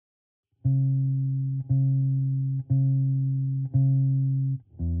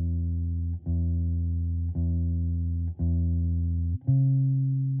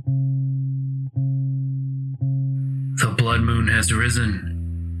blood moon has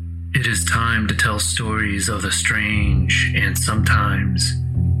risen. It is time to tell stories of the strange and sometimes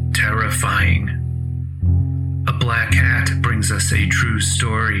terrifying. A black cat brings us a true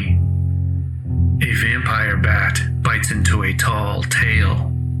story. A vampire bat bites into a tall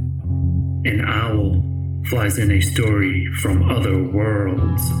tale. An owl flies in a story from other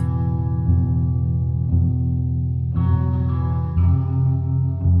worlds.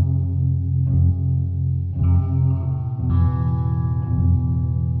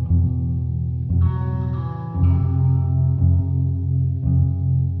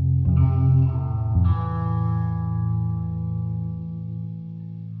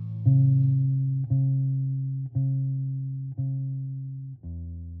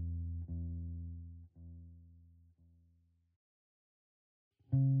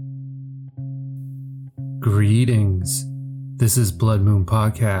 Greetings. This is Blood Moon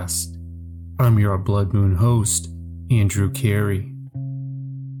Podcast. I'm your Blood Moon host, Andrew Carey.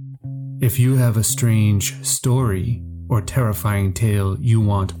 If you have a strange story or terrifying tale you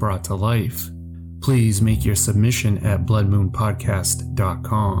want brought to life, please make your submission at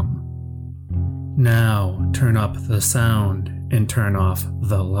bloodmoonpodcast.com. Now turn up the sound and turn off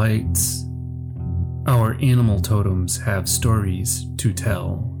the lights. Our animal totems have stories to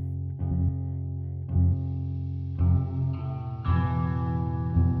tell.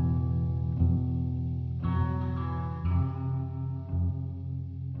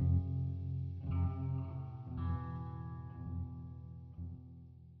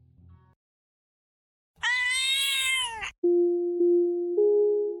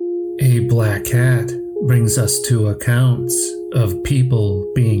 A black cat brings us to accounts of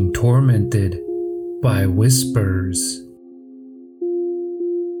people being tormented by whispers.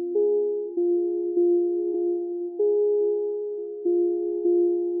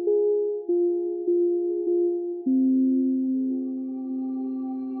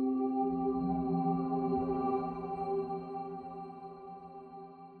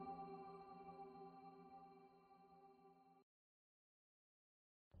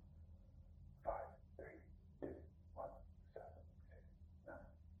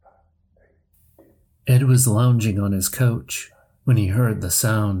 Ed was lounging on his couch when he heard the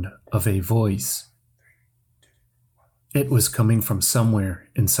sound of a voice. It was coming from somewhere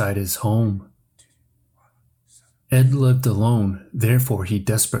inside his home. Ed lived alone, therefore he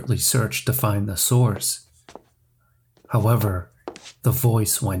desperately searched to find the source. However, the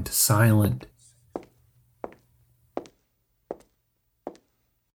voice went silent.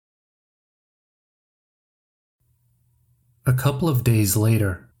 A couple of days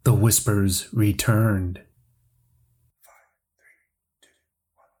later, the whispers returned.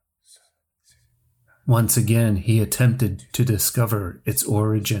 Once again, he attempted to discover its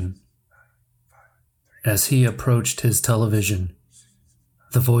origin. As he approached his television,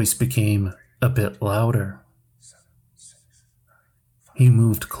 the voice became a bit louder. He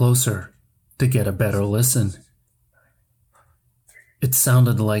moved closer to get a better listen. It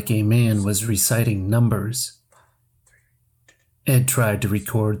sounded like a man was reciting numbers. Ed tried to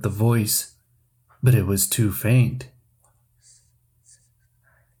record the voice, but it was too faint.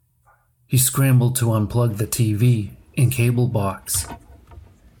 He scrambled to unplug the TV and cable box.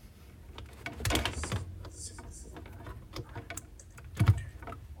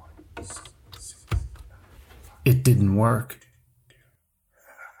 It didn't work.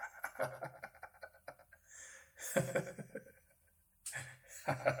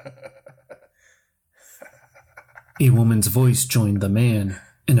 A woman's voice joined the man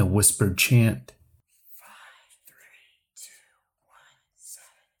in a whispered chant. 5, 3, 2, 1, 7,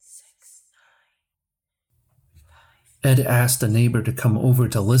 6, 9. Ed asked a neighbor to come over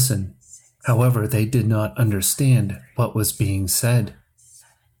to listen. However, they did not understand what was being said.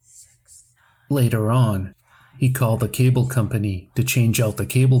 Later on, he called the cable company to change out the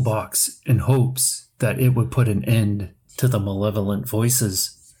cable box in hopes that it would put an end to the malevolent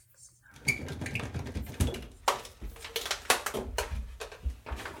voices.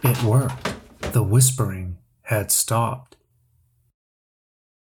 It worked. The whispering had stopped.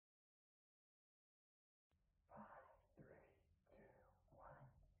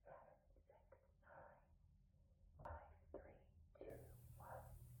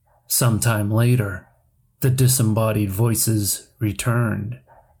 Sometime later, the disembodied voices returned.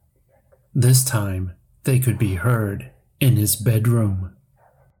 This time, they could be heard in his bedroom.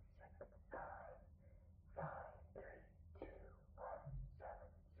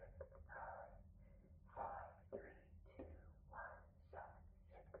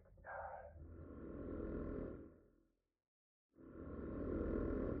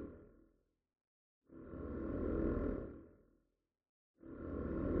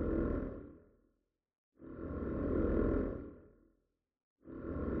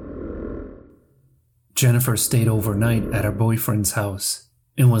 Jennifer stayed overnight at her boyfriend's house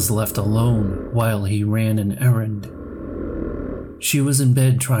and was left alone while he ran an errand. She was in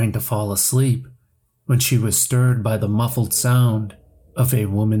bed trying to fall asleep when she was stirred by the muffled sound of a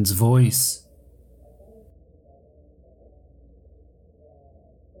woman's voice.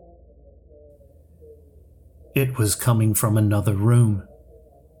 It was coming from another room.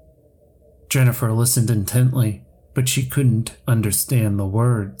 Jennifer listened intently, but she couldn't understand the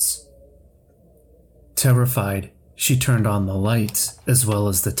words. Terrified, she turned on the lights as well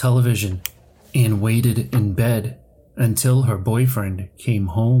as the television and waited in bed until her boyfriend came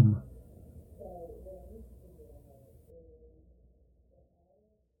home.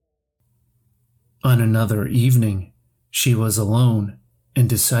 On another evening, she was alone and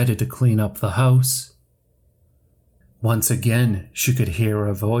decided to clean up the house. Once again, she could hear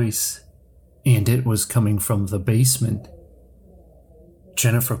a voice, and it was coming from the basement.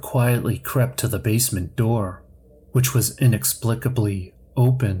 Jennifer quietly crept to the basement door, which was inexplicably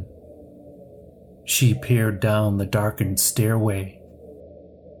open. She peered down the darkened stairway.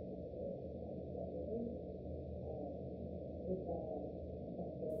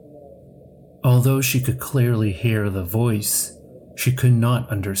 Although she could clearly hear the voice, she could not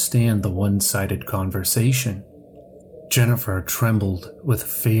understand the one-sided conversation. Jennifer trembled with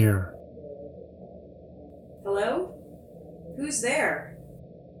fear. Hello? Who's there?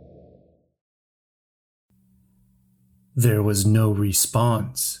 There was no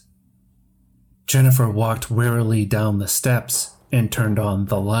response. Jennifer walked warily down the steps and turned on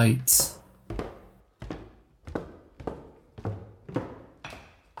the lights.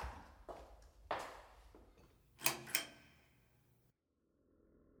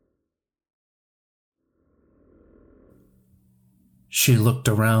 She looked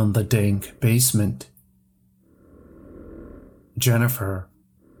around the dank basement. Jennifer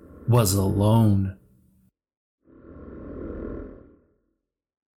was alone.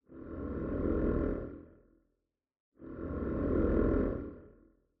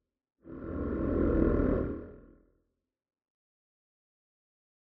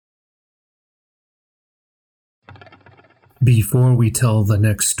 Before we tell the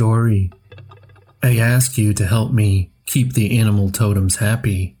next story, I ask you to help me keep the animal totems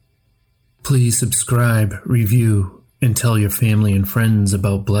happy. Please subscribe, review, and tell your family and friends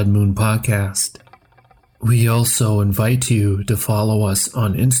about Blood Moon Podcast. We also invite you to follow us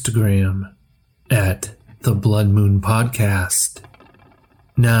on Instagram at the Blood Moon Podcast.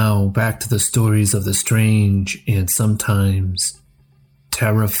 Now back to the stories of the strange and sometimes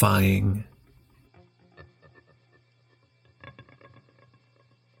terrifying.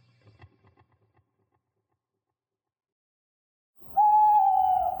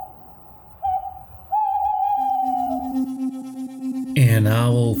 An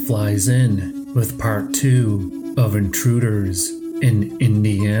owl flies in with part 2 of Intruders in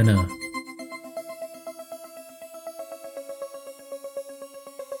Indiana.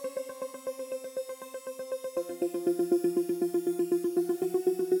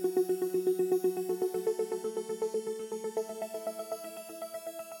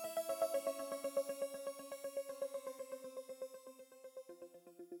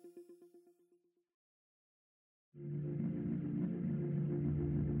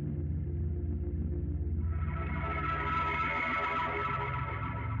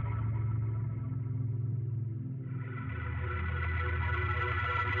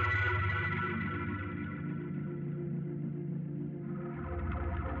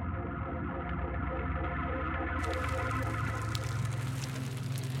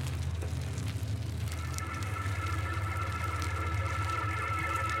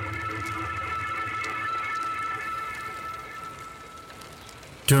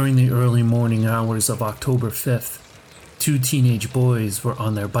 During the early morning hours of October 5th, 2 teenage boys were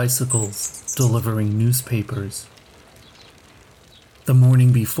on their bicycles delivering newspapers. The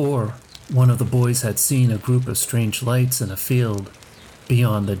morning before, one of the boys had seen a group of strange lights in a field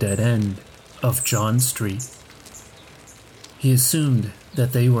beyond the dead end of John Street. He assumed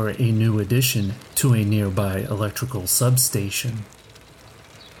that they were a new addition to a nearby electrical substation.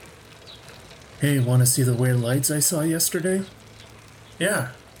 Hey, want to see the weird lights I saw yesterday?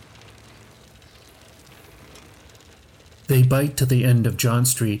 Yeah. They biked to the end of John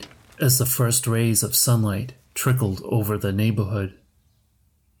Street as the first rays of sunlight trickled over the neighborhood.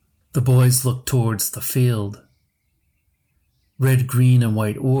 The boys looked towards the field. Red, green, and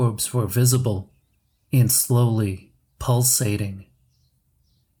white orbs were visible and slowly pulsating.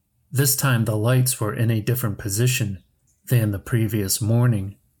 This time the lights were in a different position than the previous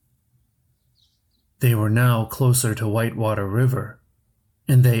morning. They were now closer to Whitewater River,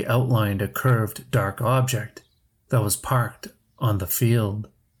 and they outlined a curved, dark object that was parked on the field.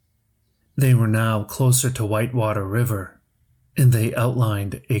 They were now closer to Whitewater River, and they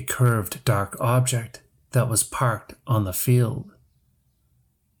outlined a curved, dark object that was parked on the field.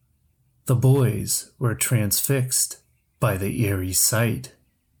 The boys were transfixed by the eerie sight.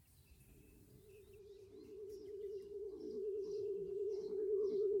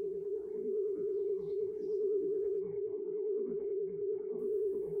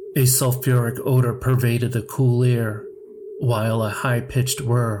 A sulfuric odor pervaded the cool air, while a high-pitched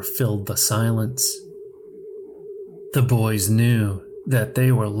whir filled the silence. The boys knew that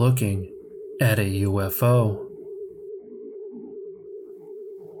they were looking at a UFO.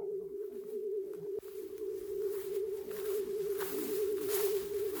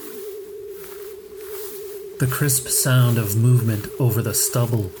 The crisp sound of movement over the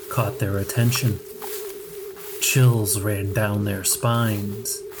stubble caught their attention. Chills ran down their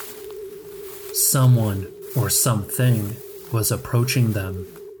spines. Someone or something was approaching them.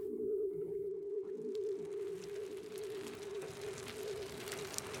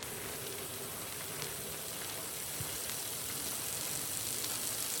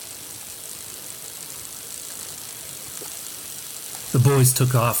 The boys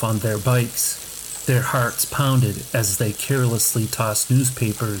took off on their bikes. Their hearts pounded as they carelessly tossed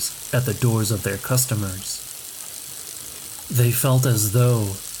newspapers at the doors of their customers. They felt as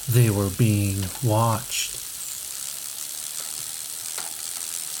though they were being watched.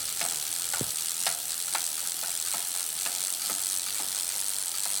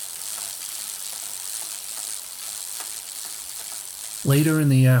 Later in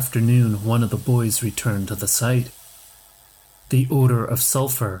the afternoon, one of the boys returned to the site. The odor of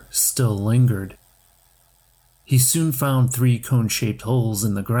sulfur still lingered. He soon found 3 cone-shaped holes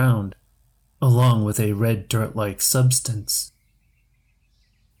in the ground, along with a red dirt-like substance.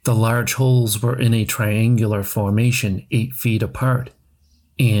 The large holes were in a triangular formation 8 feet apart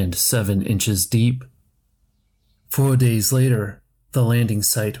and 7 inches deep. 4 days later, the landing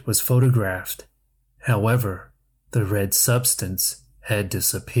site was photographed. However, the red substance had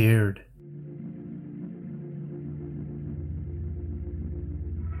disappeared.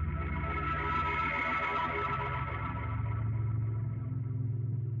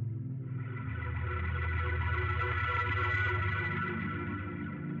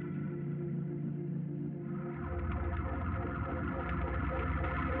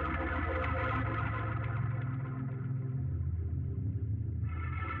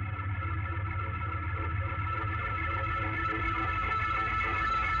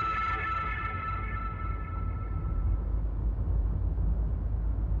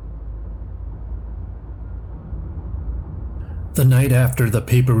 The night after the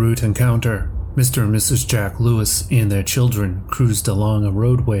paper route encounter, Mr. and Mrs. Jack Lewis and their children cruised along a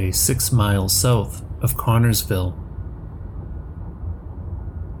roadway 6 miles south of Connorsville.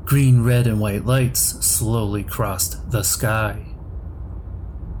 Green, red, and white lights slowly crossed the sky.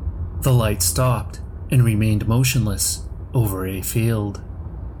 The light stopped and remained motionless over a field.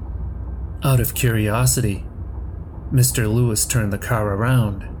 Out of curiosity, Mr. Lewis turned the car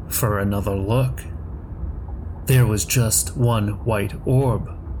around for another look. There was just one white orb,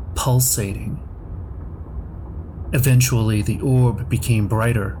 pulsating. Eventually, the orb became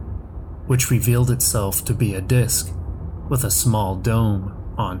brighter, which revealed itself to be a disc with a small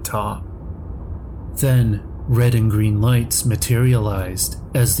dome on top. Then, red and green lights materialized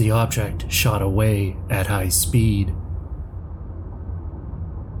as the object shot away at high speed.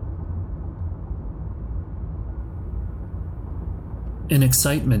 In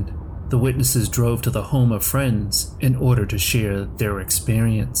excitement, the witnesses drove to the home of friends in order to share their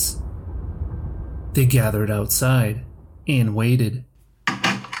experience. They gathered outside and waited.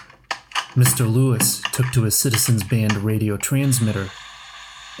 Mr. Lewis took to a Citizens Band radio transmitter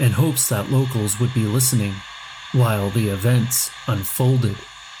in hopes that locals would be listening while the events unfolded.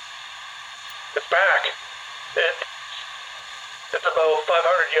 It's back. It's about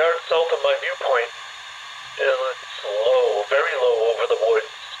 500 yards south of my viewpoint. It's low, very low over the woods.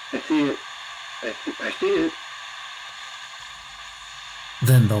 I see it. I see it.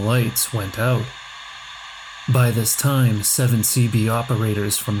 Then the lights went out. By this time, 7 CB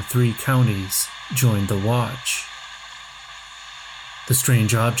operators from 3 counties joined the watch. The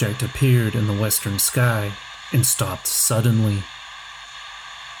strange object appeared in the western sky and stopped suddenly.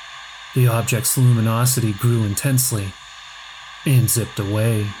 The object's luminosity grew intensely and zipped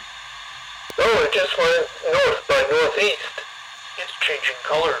away. Oh, it just went north by northeast. It's changing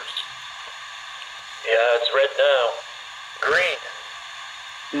colors. Yeah, it's red now. Green.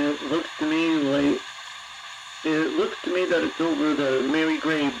 It looks to me like It looks to me that it's over the Mary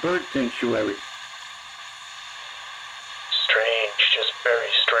Gray Bird Sanctuary. Strange, just very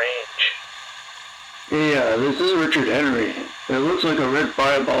strange. Yeah, this is Richard Henry. It looks like a red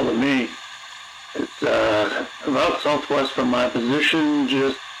fireball to me. It's about southwest from my position,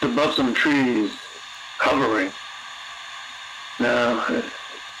 just above some trees, hovering. Now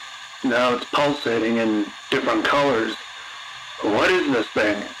it's pulsating in different colors. What is this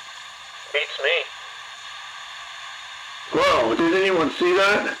thing? Beats me. Whoa, did anyone see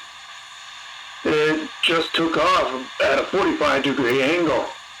that? It just took off at a 45-degree angle.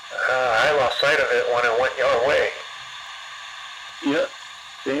 I lost sight of it when it went your way. Yep,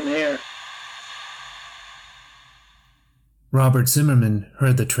 same here. Robert Zimmerman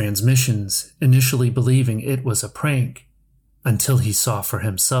heard the transmissions, initially believing it was a prank, until he saw for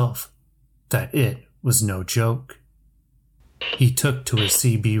himself that it was no joke. He took to his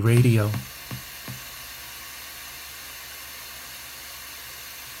CB radio.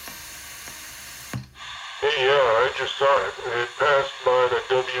 Hey, yeah, I just saw it. It passed by the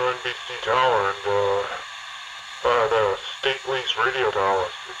WNBC tower and, the State Police radio tower.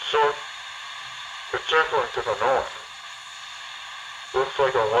 It's circling to the north. Looks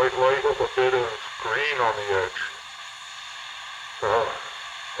like a white light with a bit of green on the edge. Oh,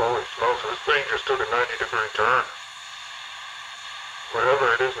 holy smokes, this thing just took a 90-degree turn.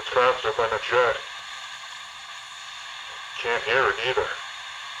 Whatever it is, it's faster than a jet. Can't hear it either.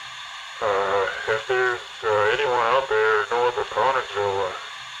 If there's anyone out there north of Connersville,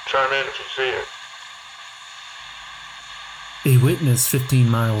 chime in if you see it. A witness 15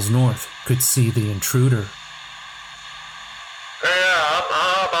 miles north could see the intruder. Yeah,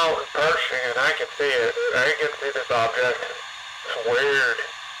 I'm out in Pershing and I can see it. I can see this object. It's weird.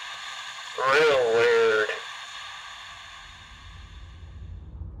 Real weird.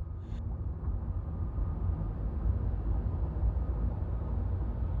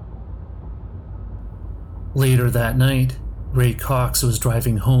 Later that night, Ray Cox was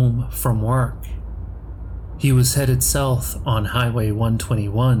driving home from work. He was headed south on Highway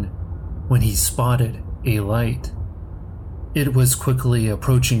 121 when he spotted a light. It was quickly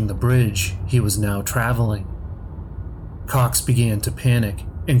approaching the bridge he was now traveling. Cox began to panic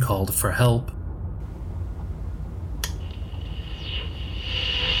and called for help.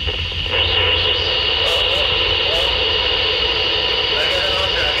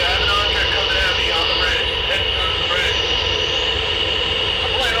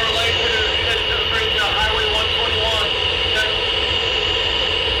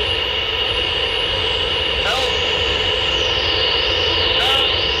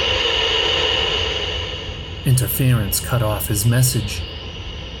 Interference cut off his message.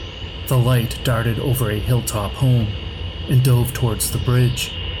 The light darted over a hilltop home and dove towards the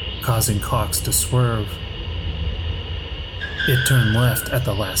bridge, causing Cox to swerve. It turned left at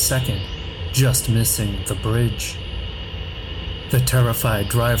the last second, just missing the bridge. The terrified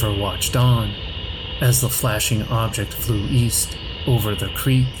driver watched on as the flashing object flew east over the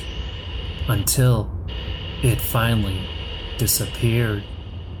creek until it finally disappeared.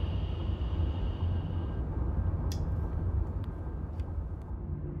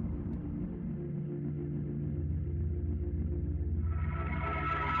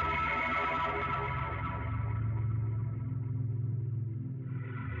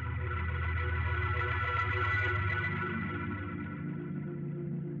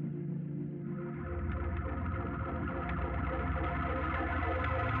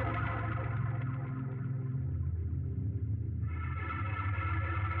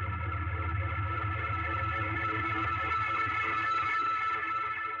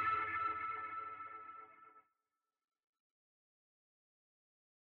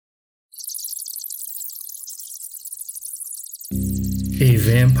 A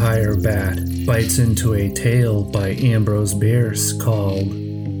vampire bat bites into a tale by Ambrose Bierce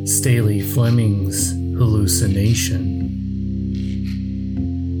called Staley Fleming's Hallucination.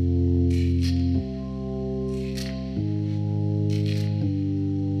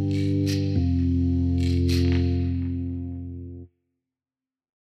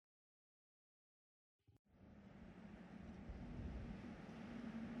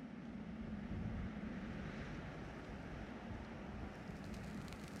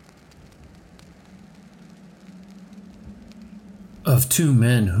 Of two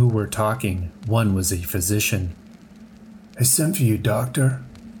men who were talking, one was a physician. "I sent for you, doctor,"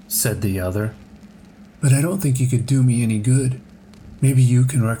 said the other, "but I don't think you could do me any good. Maybe you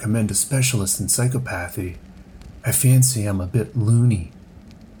can recommend a specialist in psychopathy. I fancy I'm a bit loony."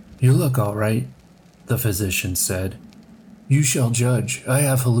 "You look all right," the physician said. "You shall judge. I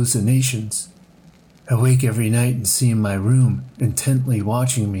have hallucinations. I wake every night and see in my room, intently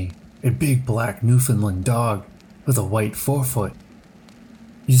watching me, a big black Newfoundland dog with a white forefoot.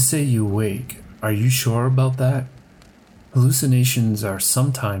 You say you wake. Are you sure about that? Hallucinations are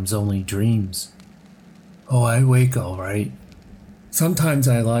sometimes only dreams. Oh, I wake all right. Sometimes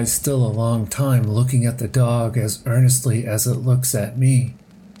I lie still a long time looking at the dog as earnestly as it looks at me.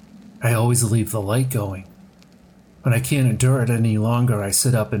 I always leave the light going. When I can't endure it any longer, I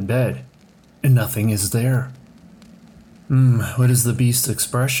sit up in bed, and nothing is there. What is the beast's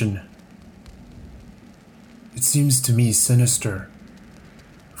expression? It seems to me sinister.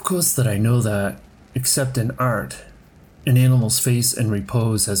 Of course that I know that, except in art, an animal's face in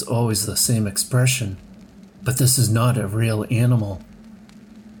repose has always the same expression. But this is not a real animal.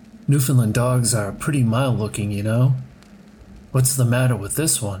 Newfoundland dogs are pretty mild looking, you know? What's the matter with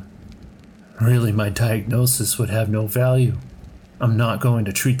this one? Really, my diagnosis would have no value. I'm not going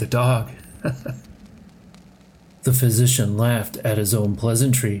to treat the dog. The physician laughed at his own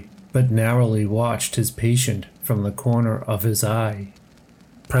pleasantry, but narrowly watched his patient from the corner of his eye.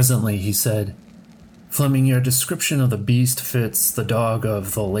 Presently he said, "Fleming, your description of the beast fits the dog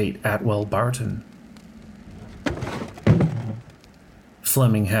of the late Atwell Barton."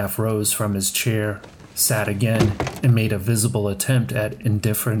 Fleming half rose from his chair, sat again, and made a visible attempt at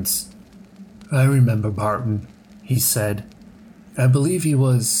indifference. "I remember Barton," he said. "I believe it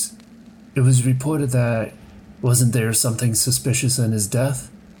was reported that wasn't there something suspicious in his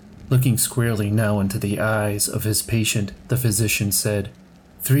death?" Looking squarely now into the eyes of his patient, the physician said,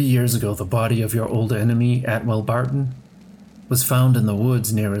 3 years ago the body of your old enemy, Atwell Barton, was found in the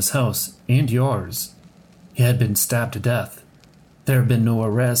woods near his house, and yours. He had been stabbed to death. There have been no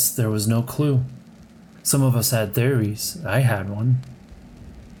arrests, there was no clue. Some of us had theories. I had one.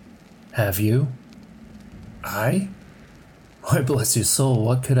 Have you? I? Why, bless your soul,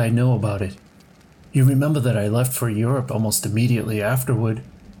 what could I know about it? You remember that I left for Europe almost immediately afterward.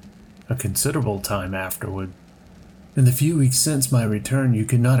 A considerable time afterward. In the few weeks since my return, you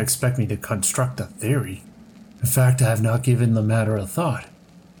could not expect me to construct a theory. In fact, I have not given the matter a thought.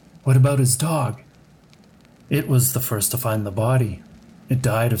 What about his dog? It was the first to find the body. It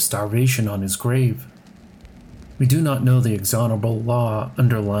died of starvation on his grave. We do not know the exonerable law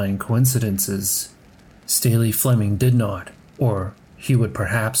underlying coincidences. Staley Fleming did not, or he would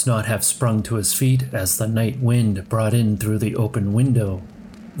perhaps not have sprung to his feet as the night wind brought in through the open window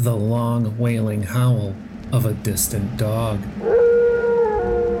the long wailing howl of a distant dog.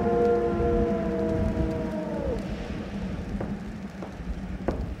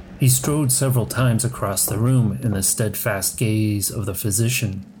 He strode several times across the room in the steadfast gaze of the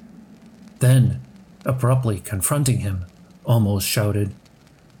physician. Then, abruptly confronting him, almost shouted,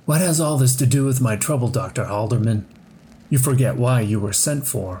 "What has all this to do with my trouble, Dr. Halderman? You forget why you were sent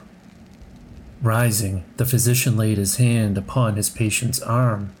for." Rising, the physician laid his hand upon his patient's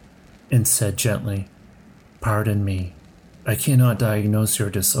arm and said gently, "Pardon me, I cannot diagnose your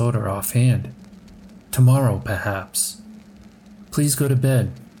disorder offhand. Tomorrow, perhaps. Please go to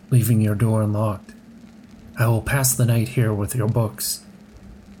bed, leaving your door unlocked. I will pass the night here with your books.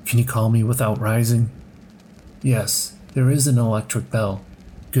 Can you call me without rising? Yes, there is an electric bell.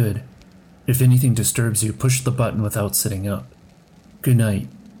 Good. If anything disturbs you, push the button without sitting up. Good night."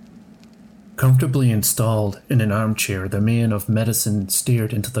 Comfortably installed in an armchair, the man of medicine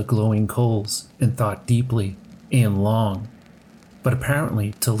stared into the glowing coals and thought deeply and long, but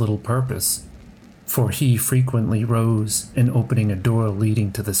apparently to little purpose, for he frequently rose and, opening a door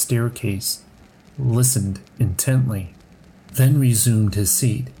leading to the staircase, listened intently, then resumed his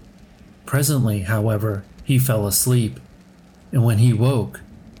seat. Presently, however, he fell asleep, and when he woke,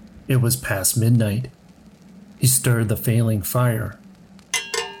 it was past midnight. He stirred the failing fire,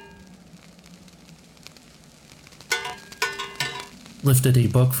 lifted a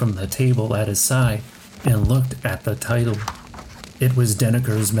book from the table at his side, and looked at the title. It was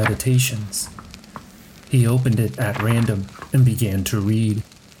Denneker's Meditations. He opened it at random and began to read.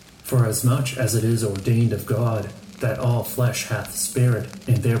 "Forasmuch as it is ordained of God that all flesh hath spirit,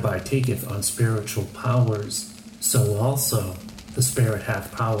 and thereby taketh on spiritual powers, so also the spirit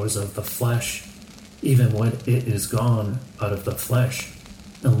hath powers of the flesh, even when it is gone out of the flesh,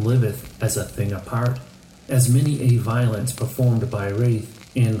 and liveth as a thing apart, as many a violence performed by Wraith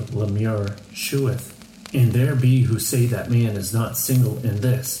and Lemure sheweth. And there be who say that man is not single in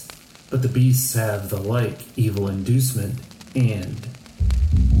this, but the beasts have the like evil inducement, and..."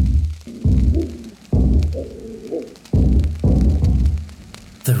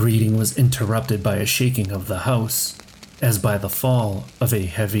 The reading was interrupted by a shaking of the house, as by the fall of a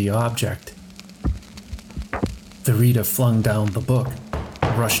heavy object. The reader flung down the book,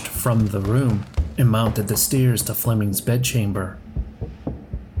 rushed from the room, and mounted the stairs to Fleming's bedchamber.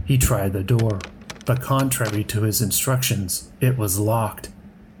 He tried the door, but contrary to his instructions, it was locked.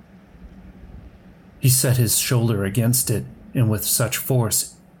 He set his shoulder against it, and with such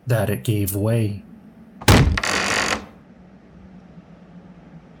force that it gave way.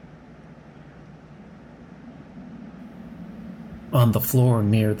 On the floor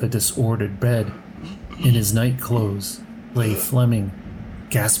near the disordered bed, in his nightclothes, lay Fleming,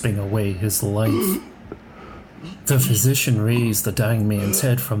 gasping away his life. The physician raised the dying man's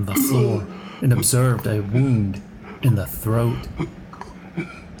head from the floor and observed a wound in the throat.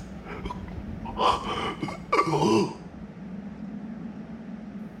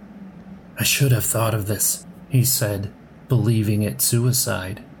 "I should have thought of this," he said, believing it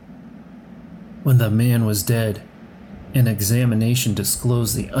suicide. When the man was dead, an examination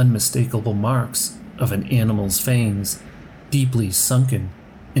disclosed the unmistakable marks of an animal's fangs deeply sunken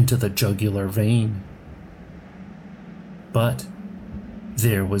into the jugular vein. But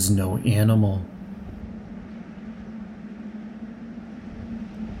there was no animal.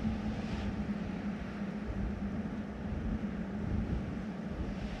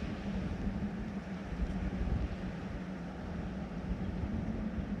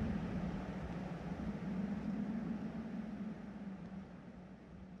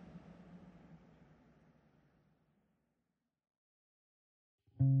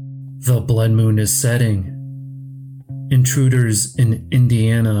 The blood moon is setting. Intruders in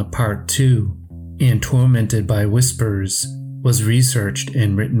Indiana Part 2 and Tormented by Whispers was researched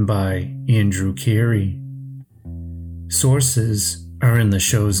and written by Andrew Carey. Sources are in the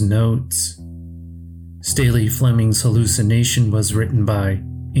show's notes. Staley Fleming's hallucination was written by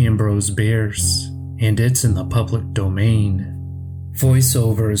Ambrose Bierce, and it's in the public domain.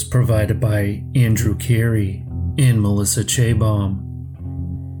 Voiceovers provided by Andrew Carey and Melissa Chabaum.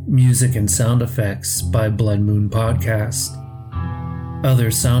 Music and sound effects by Blood Moon Podcast. Other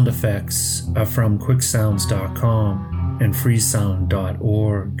sound effects are from quicksounds.com and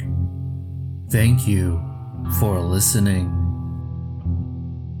freesound.org. Thank you for listening.